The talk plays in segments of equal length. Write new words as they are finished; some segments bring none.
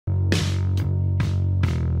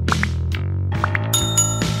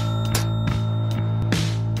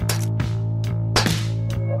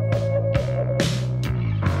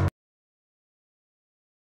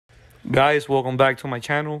Guys, welcome back to my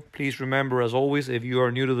channel. Please remember, as always, if you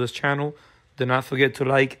are new to this channel, do not forget to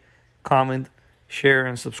like, comment, share,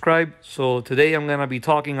 and subscribe. So today I'm going to be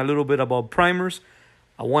talking a little bit about primers.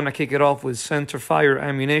 I want to kick it off with center fire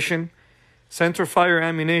ammunition. Center fire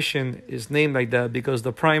ammunition is named like that because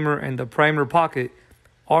the primer and the primer pocket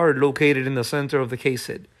are located in the center of the case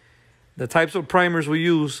head. The types of primers we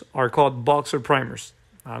use are called boxer primers.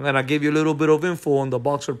 I'm going to give you a little bit of info on the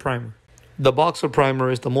boxer primer. The boxer primer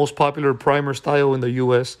is the most popular primer style in the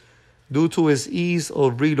US. Due to its ease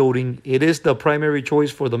of reloading, it is the primary choice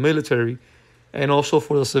for the military and also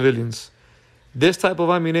for the civilians. This type of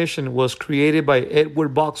ammunition was created by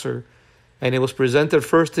Edward Boxer, and it was presented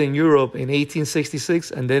first in Europe in 1866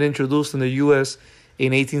 and then introduced in the US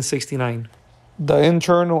in 1869. The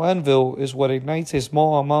internal anvil is what ignites a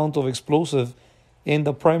small amount of explosive in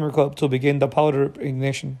the primer cup to begin the powder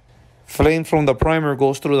ignition. Flame from the primer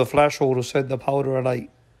goes through the flash hole to set the powder alight.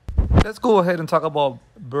 Let's go ahead and talk about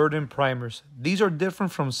Berdan primers. These are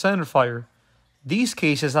different from centerfire. These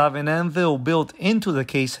cases have an anvil built into the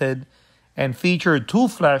case head and feature 2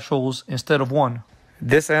 flash holes instead of 1.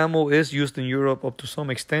 This ammo is used in Europe up to some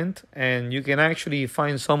extent, and you can actually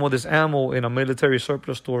find some of this ammo in a military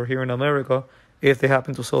surplus store here in America if they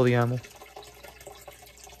happen to sell the ammo.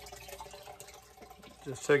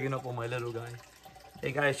 Just checking up on my little guy.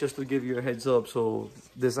 Hey guys, just to give you a heads up, so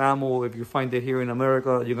this ammo, if you find it here in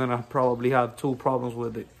America, you're gonna probably have 2 problems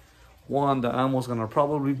with it. 1, the ammo's gonna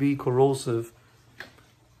probably be corrosive.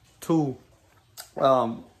 2,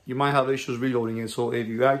 you might have issues reloading it. So if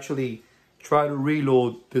you actually try to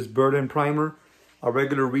reload this Berdan primer, a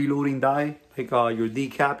regular reloading die, like your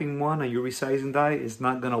decapping one and your resizing die, is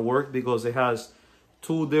not gonna work because it has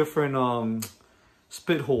 2 different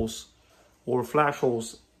spit holes or flash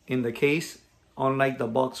holes in the case, unlike the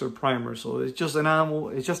boxer primer. So it's just an ammo,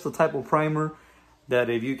 it's just a type of primer that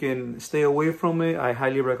if you can stay away from it, I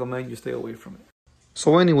highly recommend you stay away from it.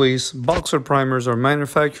 So anyways, boxer primers are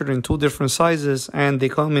manufactured in 2 different sizes and they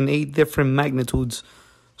come in 8 different magnitudes.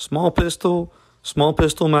 Small pistol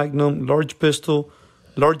magnum, large pistol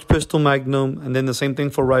magnum, and then the same thing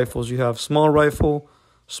for rifles. You have small rifle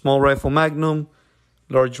magnum,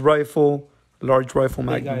 large rifle magnum.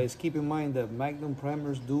 Hey guys, keep in mind that magnum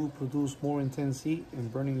primers do produce more intense heat in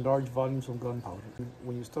burning large volumes of gunpowder.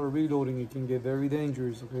 When you start reloading, it can get very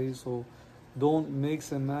dangerous, okay? So don't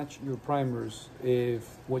mix and match your primers.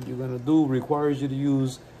 If what you're gonna do requires you to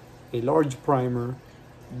use a large primer,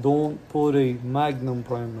 don't put a magnum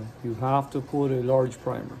primer. You have to put a large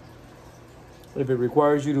primer. If it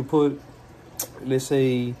requires you to put, let's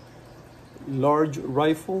say, large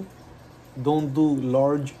rifle, don't do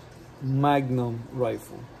large magnum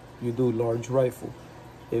rifle. You do large rifle.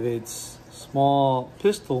 If it's small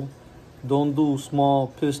pistol, don't do small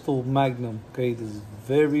pistol magnum. Okay, this is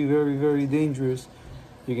very, very, very dangerous.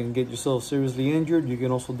 You can get yourself seriously injured. You can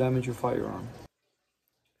also damage your firearm.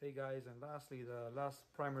 Hey guys, and lastly, the last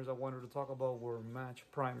primers I wanted to talk about were match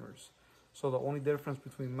primers. So the only difference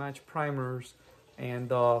between match primers and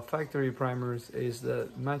factory primers is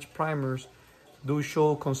that match primers do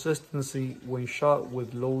show consistency when shot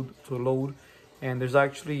with load to load, and there's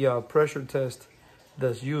actually a pressure test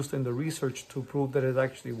that's used in the research to prove that it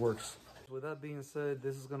actually works. With that being said,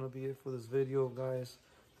 this is going to be it for this video, guys.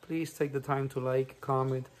 Please take the time to like,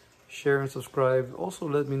 comment, share, and subscribe. Also,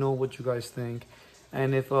 let me know what you guys think.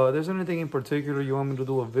 And if there's anything in particular you want me to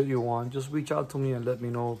do a video on, just reach out to me and let me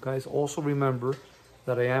know, guys. Also remember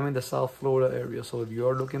that I am in the South Florida area, so if you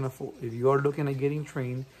are looking at getting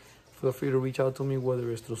trained, feel free to reach out to me, whether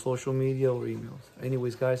it's through social media or emails.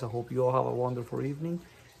 Anyways, guys, I hope you all have a wonderful evening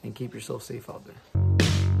and keep yourself safe out there.